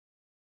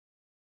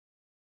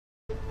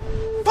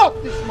Fuck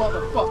this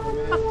motherfucker,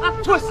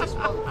 man. Twist this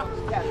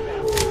motherfucker's cat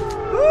down.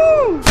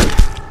 Woo!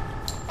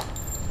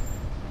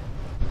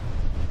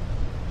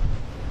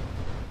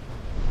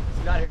 Let's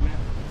get out of here, man.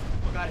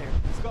 Let's get out of here.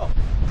 Let's go.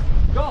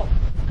 Go.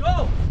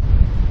 Go.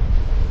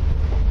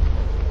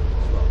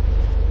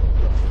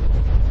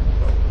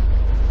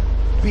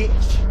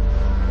 Bitch.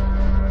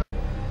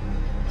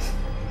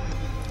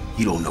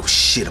 You don't know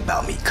shit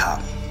about me,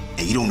 cop.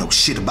 And you don't know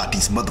shit about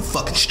these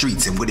motherfucking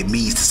streets and what it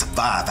means to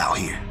survive out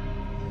here.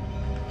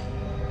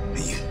 And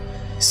you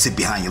sit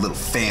behind your little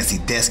fancy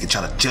desk and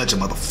try to judge a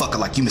motherfucker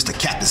like you Mr.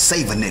 Captain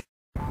Saver, nigga.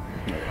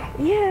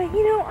 Yeah,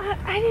 you know,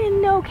 I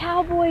didn't know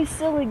cowboys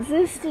still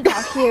existed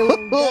out here.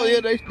 Oh, yeah,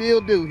 they still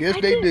do. Yes,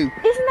 they do. Isn't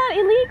that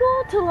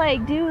illegal to,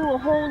 like, do a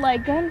whole,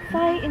 like,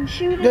 gunfight and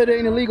shooting? That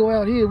ain't illegal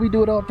out here. We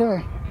do it all the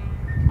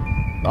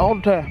time. All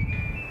the time.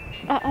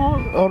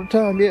 All the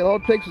time, yeah. All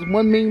it takes is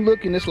one mean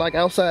look and it's like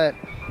outside.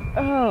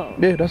 Oh.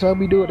 Yeah, that's how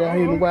we do it out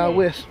here in the Wild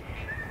West.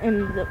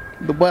 In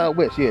the Wild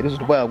West, yeah, this is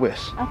the Wild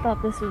West. I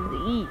thought this was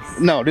the East.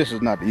 No, this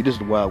is not the East, this is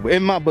the Wild West.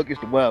 In my book, it's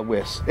the Wild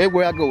West.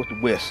 Everywhere I go, it's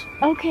the West.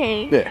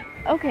 Okay. Yeah.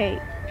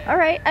 Okay. All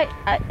right,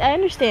 I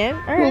understand.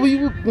 All right. Well,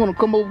 you want to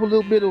come over a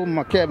little bit over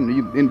my cabin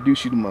to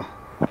introduce you to my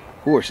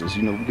horses.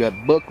 You know, we got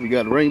Buck, we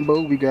got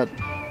Rainbow, we got...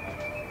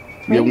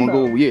 You ever want to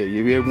go over? Yeah,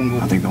 you ever want to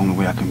go? I think the only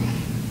way I can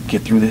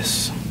get through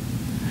this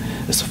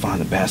is to find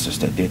the bastards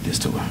that did this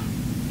to her.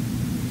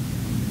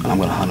 And I'm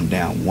gonna hunt them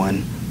down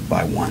one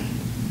by one.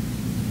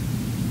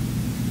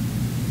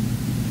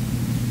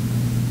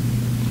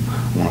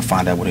 I wanna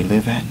find out where they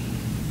live at.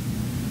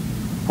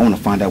 I wanna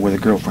find out where their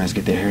girlfriends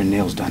get their hair and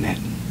nails done at.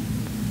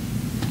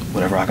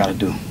 Whatever I gotta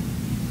do.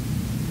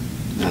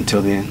 And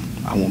until then,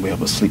 I won't be able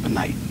to sleep at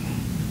night.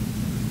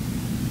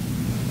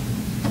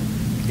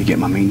 You get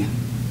my meaning?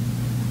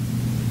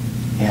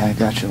 Yeah, I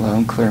got you loud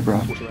and clear,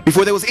 bro.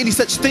 Before there was any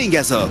such thing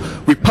as a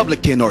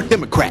Republican or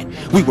Democrat,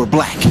 we were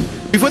black.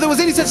 Before there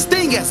was any such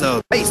thing as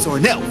a race or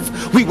an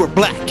elf, we were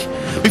black.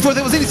 Before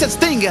there was any such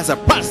thing as a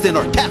Protestant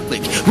or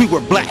Catholic, we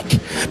were black.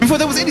 Before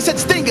there was any such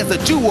thing as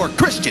a Jew or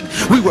Christian,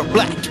 we were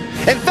black.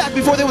 In fact,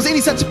 before there was any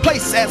such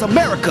place as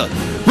America,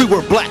 we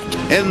were black.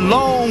 And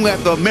long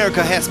after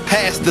America has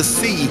passed the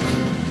sea,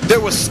 there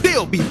will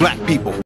still be black people.